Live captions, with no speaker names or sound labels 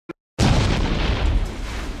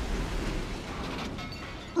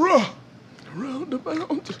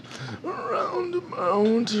about, around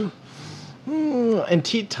about. And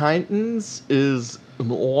Teen Titans is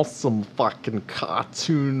an awesome fucking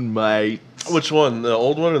cartoon, mate. Which one? The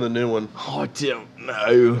old one or the new one? I don't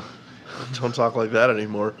know. Don't talk like that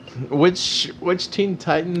anymore. Which Teen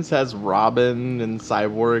Titans has Robin and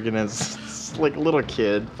Cyborg and has like little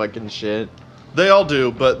kid fucking shit? They all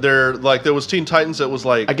do, but they're like, there was Teen Titans that was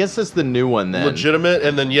like, I guess it's the new one then. legitimate,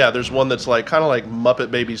 and then yeah, there's one that's like kind of like Muppet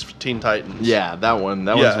Babies Teen Titans. Yeah, that one.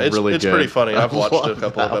 That yeah, was really it's good. pretty funny. I've watched a love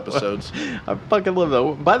couple of that episodes. one. I fucking love that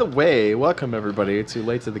one. By the way, welcome everybody to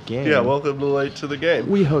Late to the Game. Yeah, welcome to Late to the Game.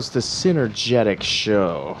 We host a synergetic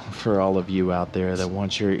show for all of you out there that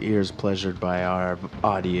want your ears pleasured by our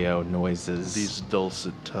audio noises. These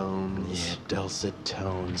dulcet tones. Yeah, dulcet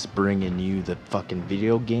tones bringing you the fucking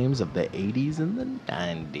video games of the 80s and the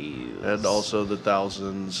 90s. And also the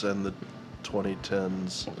thousands and the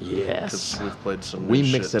 2010s. Yes. Because we've played some We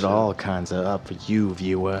new mix shit it too. all kinds of up for you,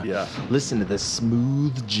 viewer. Yeah. Listen to the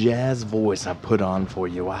smooth jazz voice I put on for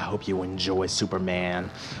you. I hope you enjoy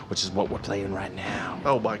Superman, which is what we're playing right now.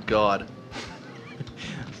 Oh my god.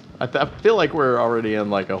 I feel like we're already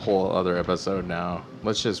in like a whole other episode now.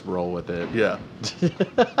 Let's just roll with it. Yeah.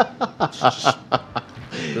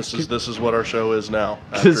 This is what our show is now.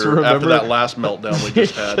 After that last meltdown we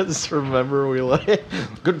just had. Just remember we like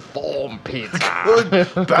good form pizza.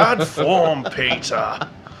 Good bad form, Peter.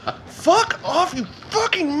 Fuck off, you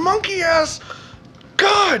fucking monkey ass.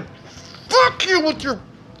 God, fuck you with your.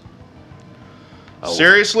 Oh.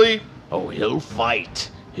 Seriously? Oh, he'll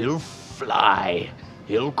fight. He'll fly.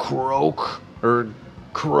 He'll croak or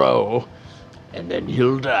crow, and then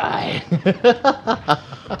he'll die.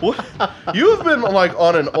 What? You have been like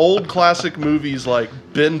on an old classic movies like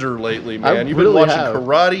bender lately, man. You've been really watching have.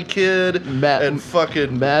 Karate Kid and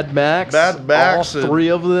fucking Mad Max. Mad Max all and- three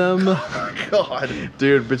of them. God.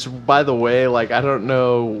 Dude, which by the way, like I don't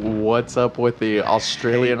know what's up with the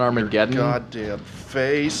Australian Armageddon. Goddamn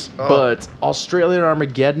face. Oh. But Australian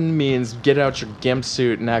Armageddon means get out your gimp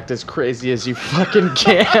suit and act as crazy as you fucking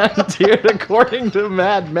can, dude, according to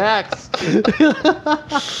Mad Max.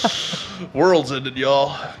 World's ended,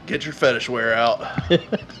 y'all. Get your fetish wear out.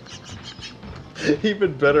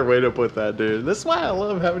 Even better way to put that, dude. That's why I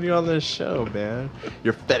love having you on this show, man.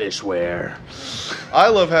 Your fetish wear. I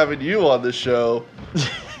love having you on the show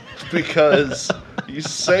because you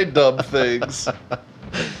say dumb things.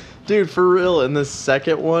 Dude, for real, in the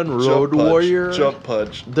second one, Road Jump punch, Warrior, Jump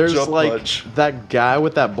punch. there's jump like punch. that guy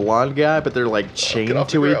with that blonde guy, but they're like chained off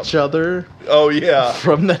the to ground. each other Oh, yeah.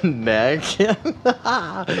 from the neck.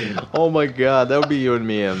 Oh my god, that would be you and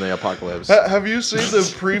me in the apocalypse. Have you seen the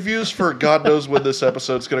previews for God knows when this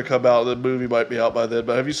episode's going to come out? The movie might be out by then,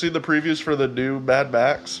 but have you seen the previews for the new Mad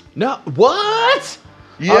Max? No, what?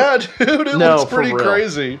 Yeah, dude, it no, looks for pretty real.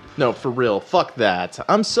 crazy. No, for real. Fuck that.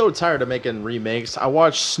 I'm so tired of making remakes. I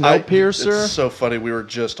watched Snowpiercer. It's so funny. We were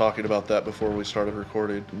just talking about that before we started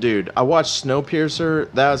recording. Dude, I watched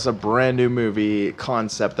Snowpiercer. That was a brand new movie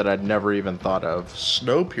concept that I'd never even thought of.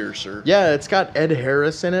 Snowpiercer. Yeah, it's got Ed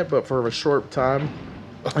Harris in it, but for a short time.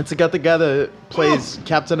 It's got the guy that plays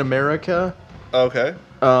Captain America. Okay.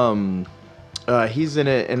 He's in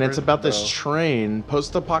it, and it's about this train,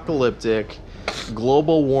 post-apocalyptic,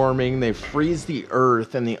 global warming. They freeze the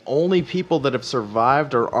earth, and the only people that have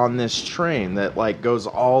survived are on this train that like goes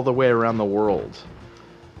all the way around the world.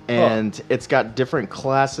 And it's got different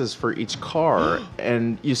classes for each car,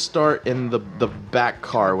 and you start in the back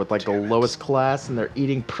car with like the lowest class, and they're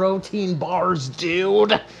eating protein bars,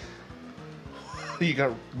 dude. You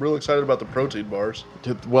got real excited about the protein bars.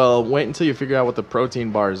 Well, wait until you figure out what the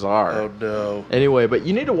protein bars are. Oh, no. Anyway, but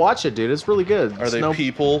you need to watch it, dude. It's really good. Are they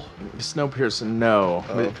people? Snowpiercer, no.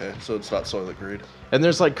 Oh, okay, so it's not Soylent Green. And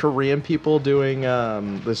there's like Korean people doing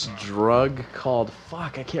this drug called...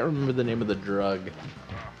 Fuck, I can't remember the name of the drug.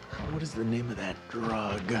 What is the name of that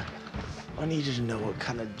drug? I need you to know what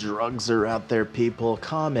kind of drugs are out there, people.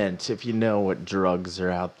 Comment if you know what drugs are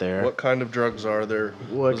out there. What kind of drugs are there?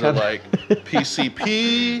 What Is kind it like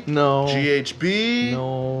PCP? No. GHB?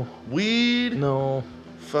 No. Weed? No.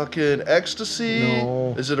 Fucking ecstasy?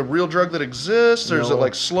 No. Is it a real drug that exists? Or is it No.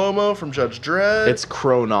 like slow-mo from Judge Dredd? It's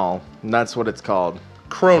Cronol. That's what it's called.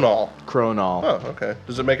 Cronol. Cronol. Oh, okay.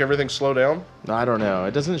 Does it make everything slow down? I don't know.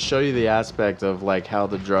 It doesn't show you the aspect of like how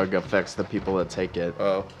the drug affects the people that take it.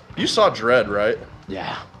 Oh. You saw Dredd, right?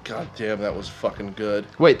 Yeah. God damn, that was fucking good.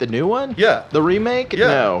 Wait, the new one? Yeah. The remake? Yeah.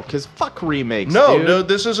 No, because fuck remakes, No, dude. no,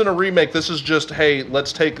 this isn't a remake. This is just, hey,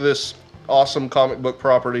 let's take this awesome comic book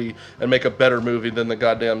property and make a better movie than the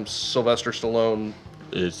goddamn Sylvester Stallone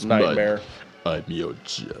It's nightmare. I'm your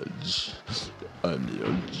judge. I'm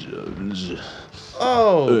your judge.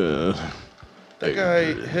 Oh, That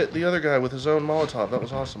guy hit the other guy with his own Molotov. That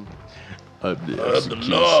was awesome. I'm the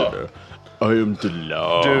executioner. I am the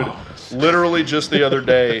law. Dude, literally just the other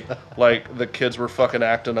day, like, the kids were fucking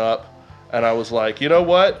acting up, and I was like, you know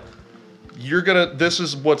what? This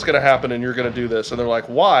is what's gonna happen, and you're gonna do this. And they're like,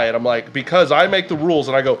 why? And I'm like, because I make the rules.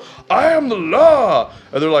 And I go, I am the law.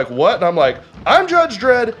 And they're like, what? And I'm like, I'm Judge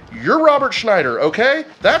Dredd, you're Robert Schneider, okay?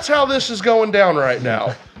 That's how this is going down right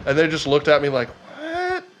now. And they just looked at me like,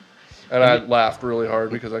 what? And I laughed really hard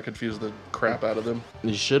because I confused the crap out of them.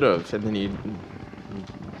 You should have, and then you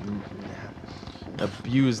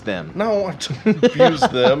abuse them. No, I don't abuse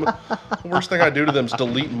them. The worst thing I do to them is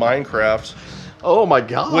delete Minecraft. Oh my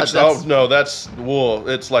god. Which,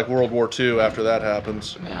 it's like World War II after that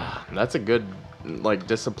happens. Yeah, that's a good, like,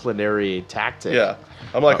 disciplinary tactic. Yeah.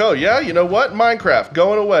 I'm like, oh yeah, you know what? Minecraft,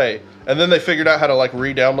 going away. And then they figured out how to, like,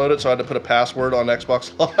 re-download it, so I had to put a password on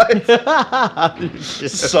Xbox Live.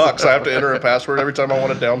 Sucks. I have to enter a password every time I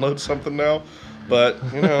want to download something now. But,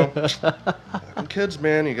 you know, fucking kids,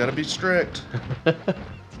 man, you gotta be strict. You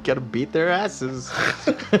gotta beat their asses.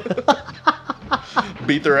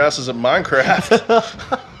 Beat their asses at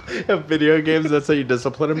Minecraft. Video games, that's how you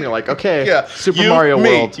discipline them. You're like, okay, yeah, Super Mario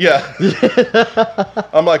World. Yeah.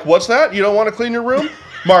 I'm like, what's that? You don't want to clean your room?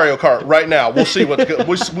 Mario Kart, right now. We'll see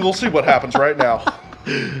we'll see what happens right now.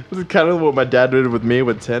 This is kind of what my dad did with me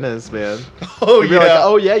with tennis, man. Oh, He'd be like,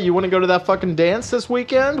 oh, yeah, you want to go to that fucking dance this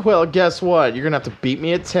weekend? Well, guess what? You're going to have to beat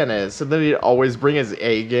me at tennis. And then he'd always bring his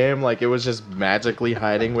A game. Like, it was just magically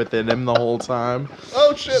hiding within him the whole time.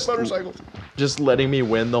 Oh, shit, motorcycle. Just letting me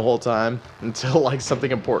win the whole time until, like,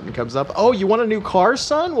 something important comes up. Oh, you want a new car,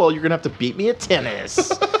 son? Well, you're going to have to beat me at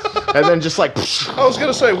tennis. And then just like... I was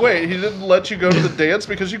going to say, wait, he didn't let you go to the dance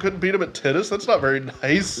because you couldn't beat him at tennis? That's not very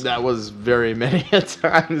nice. That was very many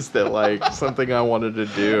times that, like, something I wanted to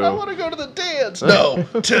do. I want to go to the dance. No,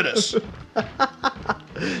 tennis.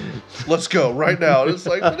 Let's go right now. And it's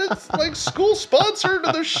like, but it's like school sponsored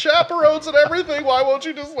and there's chaperones and everything. Why won't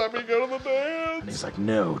you just let me go to the dance? And he's like,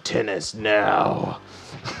 no, tennis now.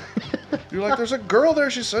 You're like, there's a girl there.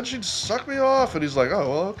 She said she'd suck me off. And he's like, oh,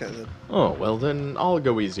 well, okay then. Oh, well, then I'll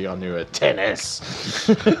go easy on you at tennis.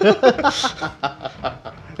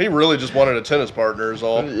 He really just wanted a tennis partner is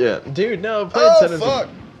all. Yeah. Dude, no,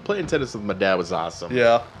 playing tennis with my dad was awesome.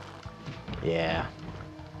 Yeah. Yeah.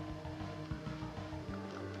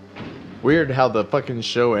 Weird how the fucking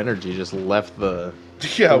show energy just left the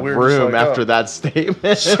room after that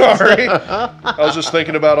statement. Sorry. I was just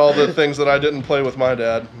thinking about all the things that I didn't play with my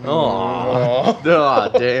dad. Oh,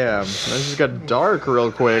 damn. That just got dark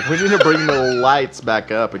real quick. We need to bring the lights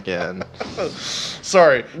back up again.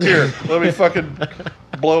 Sorry. Here, let me fucking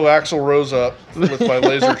blow Axl Rose up with my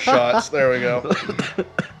laser shots. There we go.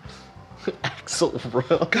 Axl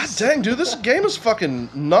Rose. God dang, dude, this game is fucking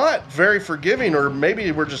not very forgiving, or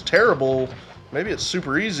maybe we're just terrible. Maybe it's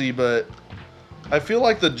super easy, but I feel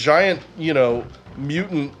like the giant,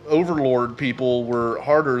 mutant overlord people were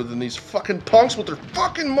harder than these fucking punks with their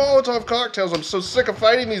fucking Molotov cocktails. I'm so sick of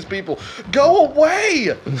fighting these people. Go away!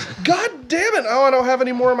 God damn it! Oh, I don't have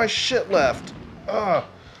any more of my shit left.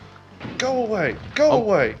 Go away. Go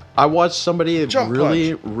away. I watched somebody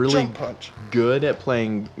really Jump punch. Good at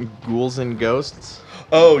playing Ghouls and Ghosts.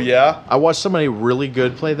 Oh, yeah? I watched somebody really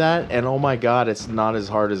good play that, and oh my god, it's not as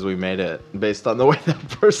hard as we made it, based on the way that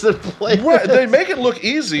person played right, it. They make it look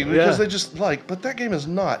easy because they just but that game is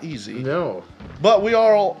not easy. No. But we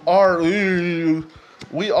are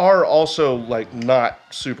also, like, not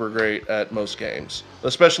super great at most games,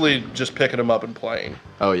 especially just picking them up and playing.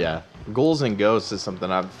 Oh, yeah. Ghouls and Ghosts is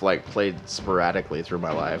something I've, like, played sporadically through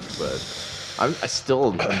my life, but I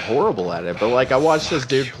still am horrible at it. But, like, I watched this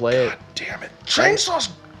dude play it. God damn it. Chainsaws!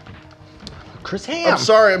 Chris Ham! I'm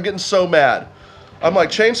sorry, I'm getting so mad. I'm like,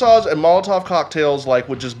 chainsaws and Molotov cocktails, like,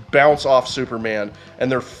 would just bounce off Superman,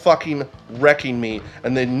 and they're fucking wrecking me,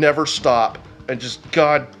 and they never stop, and just,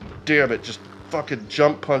 god damn it, just fucking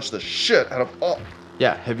jump punch the shit out of all.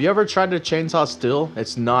 Yeah, have you ever tried to chainsaw still?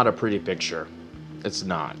 It's not a pretty picture. It's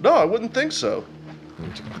not. No, I wouldn't think so.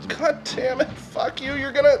 God damn it, fuck you,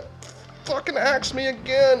 you're gonna fucking axe me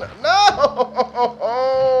again.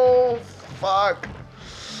 No! Fuck.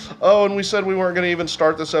 Oh, and we said we weren't going to even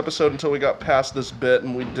start this episode until we got past this bit,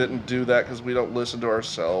 and we didn't do that because we don't listen to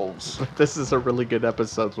ourselves. This is a really good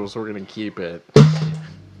episode, so we're going to keep it.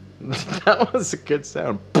 That was a good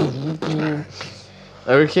sound.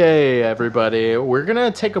 Okay, everybody. We're going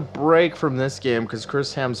to take a break from this game because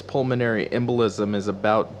Chris Ham's pulmonary embolism is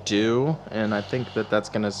about due, and I think that that's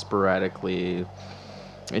going to sporadically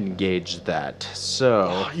engage that. So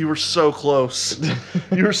Oh, you were so close.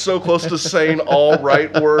 You were so close to saying all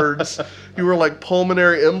right words. You were like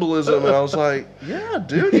pulmonary embolism, and I was like, yeah,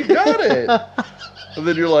 dude, you got it. And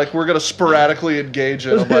then you're like, we're going to sporadically engage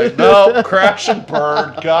it. I'm like, no, crash and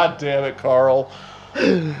burn. God damn it, Carl.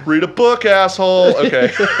 Read a book, asshole. Okay.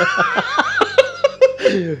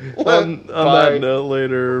 on that note,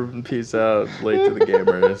 later, peace out, late to the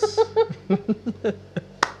gamers.